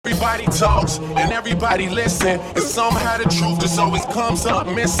Everybody talks and everybody listen, and somehow the truth just always comes up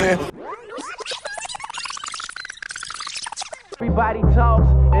missing. Everybody talks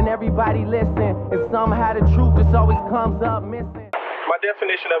and everybody listen, and somehow the truth just always comes up missing. My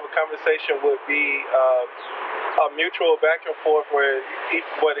definition of a conversation would be a mutual back and forth where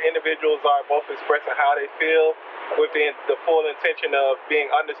the individuals are both expressing how they feel with the full intention of being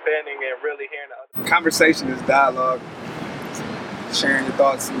understanding and really hearing the other. Conversation is dialogue, sharing your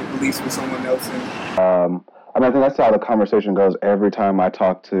thoughts and your beliefs with someone else. I think that's how the conversation goes every time I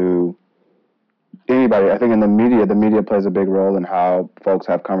talk to anybody. I think in the media plays a big role in how folks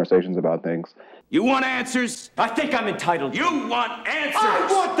have conversations about things. You want answers? I think I'm entitled. You want answers? I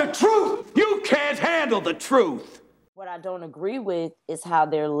want the truth! You can't handle the truth! What I don't agree with is how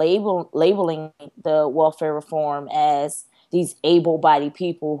they're labeling the welfare reform as these able-bodied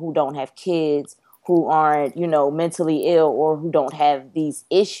people who don't have kids, who aren't, mentally ill, or who don't have these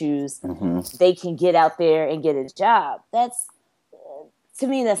issues. Mm-hmm. They can get out there and get a job. To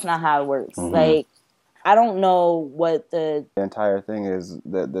me, that's not how it works. Mm-hmm. I don't know what the entire thing is.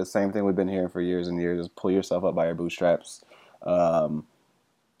 The same thing we've been hearing for years and years is pull yourself up by your bootstraps. And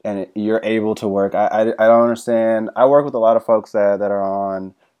you're able to work. I don't understand. I work with a lot of folks that are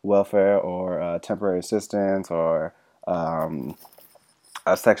on welfare or temporary assistance or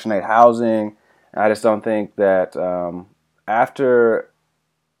Section 8 housing. I just don't think that after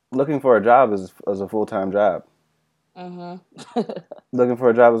looking for a job is a full-time job. Mm-hmm. Looking for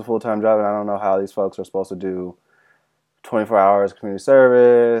a job is a full-time job, and I don't know how these folks are supposed to do 24 hours community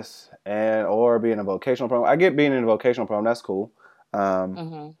service or be in a vocational program. I get being in a vocational program, that's cool.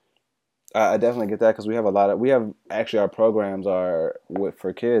 I definitely get that because we have actually our programs are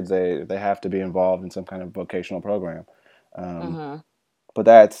for kids. They have to be involved in some kind of vocational program. But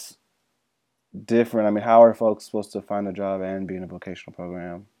that's different. How are folks supposed to find a job and be in a vocational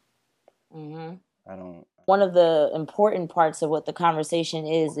program? I don't. One of the important parts of what the conversation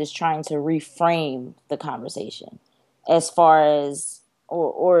is trying to reframe the conversation as far as,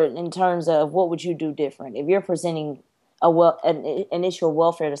 or in terms of what would you do different? If you're presenting an issue of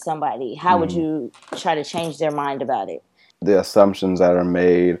welfare to somebody, how would you try to change their mind about it? The assumptions that are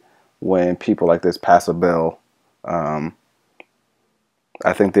made when people like this pass a bill, I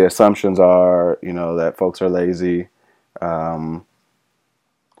think the assumptions are, that folks are lazy, folks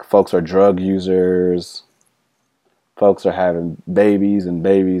are drug users, folks are having babies and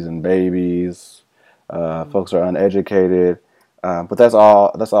babies and babies, folks are uneducated, but that's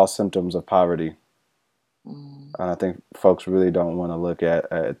all symptoms of poverty. I think folks really don't want to look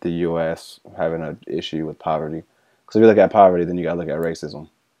at the U.S. having an issue with poverty. Because if you look at poverty, then you got to look at racism.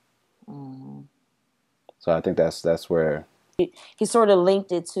 So I think that's where... He sort of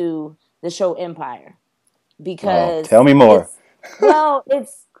linked it to the show Empire. Because... tell me more.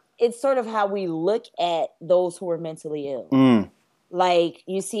 It's sort of how we look at those who are mentally ill.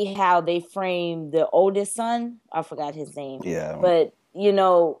 You see how they frame the oldest son. I forgot his name. Yeah. But,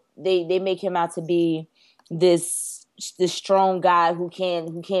 they make him out to be this strong guy who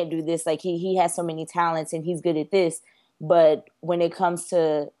can't do this. He has so many talents and he's good at this. But when it comes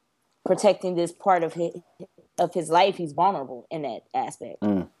to protecting this part of his life, he's vulnerable in that aspect.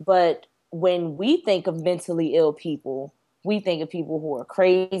 But when we think of mentally ill people, we think of people who are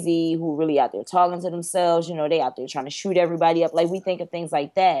crazy, who are really out there talking to themselves. They out there trying to shoot everybody up. We think of things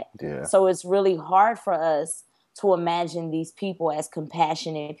like that. Yeah. So it's really hard for us to imagine these people as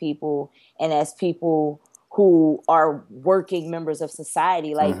compassionate people and as people who are working members of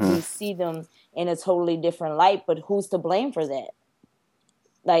society. We see them in a totally different light, but who's to blame for that?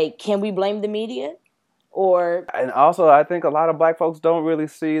 Can we blame the media? And also, I think a lot of Black folks don't really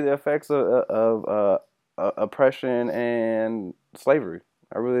see the effects of oppression and slavery.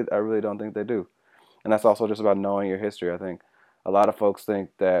 I really don't think they do. And that's also just about knowing your history. I think a lot of folks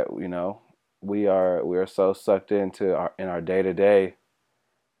think that, we are so sucked into our day-to-day.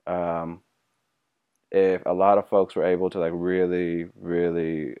 If a lot of folks were able to really,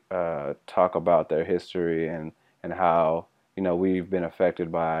 really talk about their history and how, we've been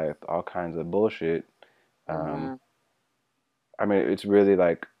affected by all kinds of bullshit. It's really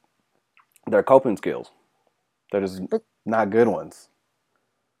their coping skills. They're just not good ones.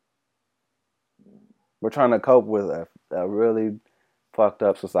 We're trying to cope with a really fucked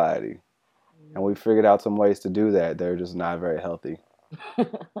up society. And we figured out some ways to do that. They're just not very healthy.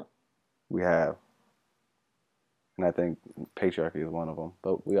 We have. And I think patriarchy is one of them.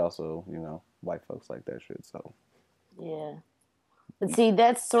 But we also, white folks like that shit, so. Yeah. But see,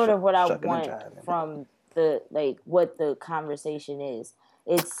 that's sort of what I want from what the conversation is.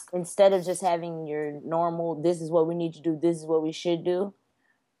 It's instead of just having your normal, this is what we need to do, this is what we should do.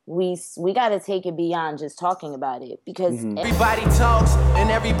 we got to take it beyond just talking about it, because Everybody talks and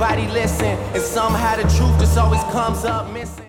everybody listen, and somehow the truth just always comes up missing.